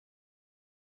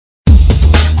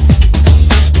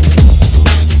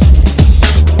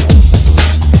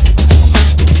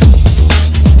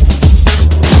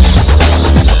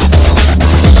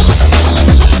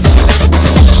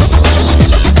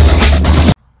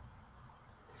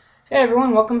Hey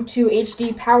everyone, welcome to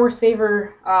HD Power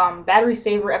Saver Battery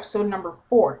Saver episode number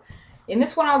 4. In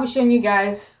this one I'll be showing you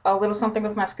guys a little something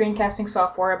with my screencasting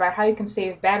software about how you can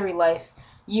save battery life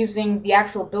using the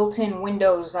actual built-in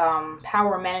Windows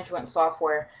power management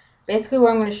software. Basically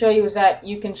what I'm going to show you is that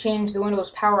you can change the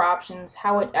Windows power options,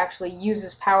 how it actually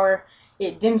uses power.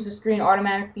 It dims the screen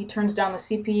automatically, turns down the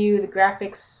CPU, the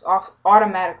graphics off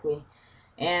automatically.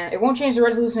 And it won't change the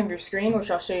resolution of your screen, which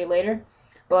I'll show you later.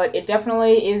 But it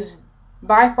definitely is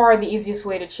by far the easiest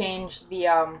way to change the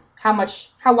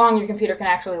how long your computer can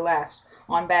actually last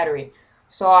on battery.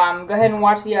 So go ahead and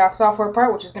watch the software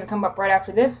part, which is going to come up right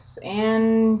after this,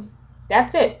 and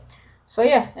that's it. So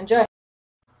yeah, enjoy.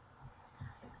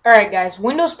 Alright guys,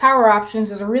 Windows Power Options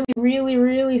is a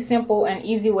really simple and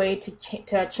easy way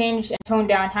to change and tone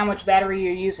down how much battery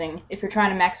you're using if you're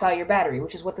trying to max out your battery,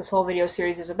 which is what this whole video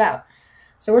series is about.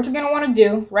 So what you're going to want to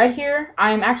do, right here,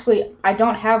 I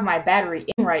don't have my battery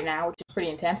in right now, which is pretty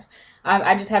intense.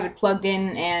 I just have it plugged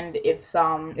in and it's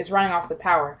running off the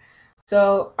power.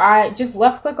 So I just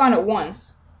left click on it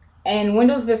once, and in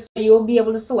Windows Vista you'll be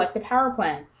able to select the power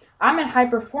plan. I'm in high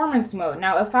performance mode.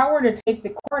 Now if I were to take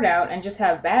the cord out and just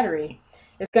have battery,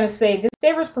 it's going to say this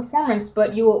favors performance,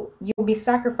 but you'll be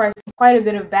sacrificing quite a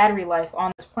bit of battery life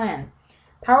on this plan.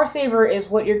 Power saver is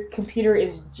what your computer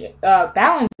is,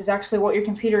 balance is actually what your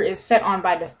computer is set on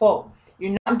by default.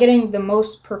 You're not getting the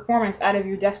most performance out of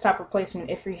your desktop replacement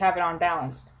if you have it on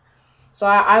balanced. So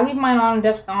I leave mine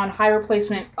on high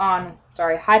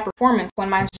performance when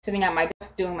mine's just sitting at my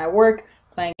desk doing my work,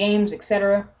 playing games,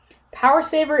 etc. Power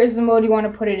saver is the mode you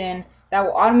want to put it in. That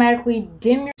will automatically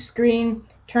dim your screen,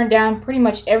 turn down pretty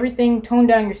much everything, tone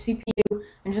down your CPU,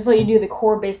 and just let you do the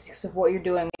core basics of what you're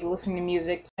doing. Maybe listening to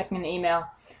music, checking an email,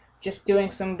 just doing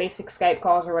some basic Skype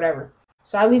calls or whatever.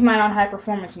 So I leave mine on high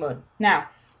performance mode. Now,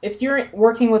 if you're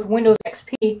working with Windows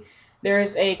XP, there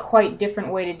is a quite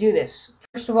different way to do this.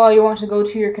 First of all, you want to go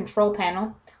to your control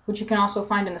panel, which you can also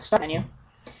find in the start menu.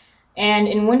 And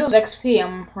in Windows XP,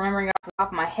 I'm remembering off the top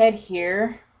of my head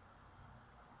here.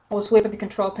 Let's wait for the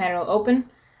control panel to open.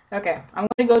 Okay, I'm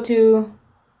going to go to,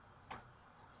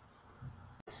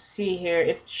 let's see here,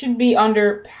 it should be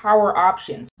under Power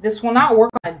Options. This will not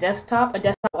work on a desktop. A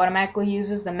desktop automatically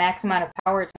uses the max amount of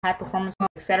power, it's in high performance mode,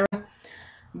 etc.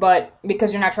 But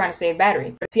because you're not trying to save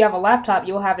battery. But if you have a laptop,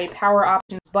 you'll have a Power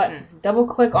Options button. Double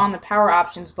click on the Power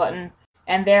Options button,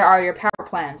 and there are your power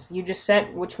plans. You just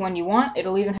set which one you want.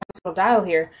 It'll even have this little dial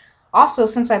here. Also,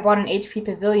 since I bought an HP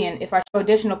Pavilion, if I show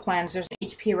additional plans, there's an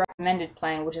HP recommended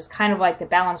plan, which is kind of like the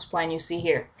balanced plan you see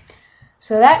here.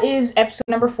 So that is episode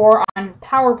number 4 on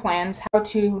power plans, how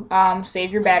to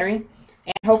save your battery.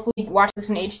 And hopefully watch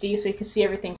this in HD so you can see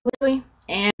everything clearly.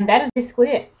 And that is basically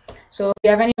it. So if you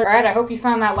have any, alright, I hope you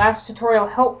found that last tutorial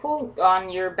helpful on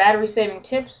your battery saving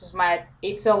tips. This is my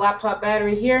 8-cell laptop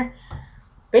battery here.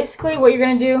 Basically what you're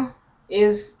going to do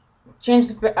is change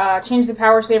the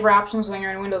power saver options when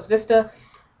you're in Windows Vista.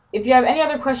 If you have any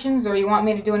other questions or you want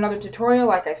me to do another tutorial,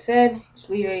 like I said, just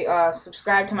leave a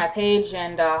subscribe to my page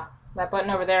and that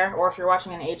button over there, or if you're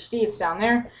watching in HD, it's down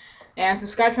there. And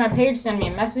subscribe to my page, send me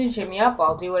a message, hit me up,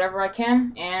 I'll do whatever I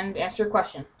can and answer your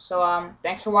question. So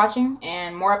thanks for watching,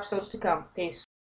 and more episodes to come. Peace.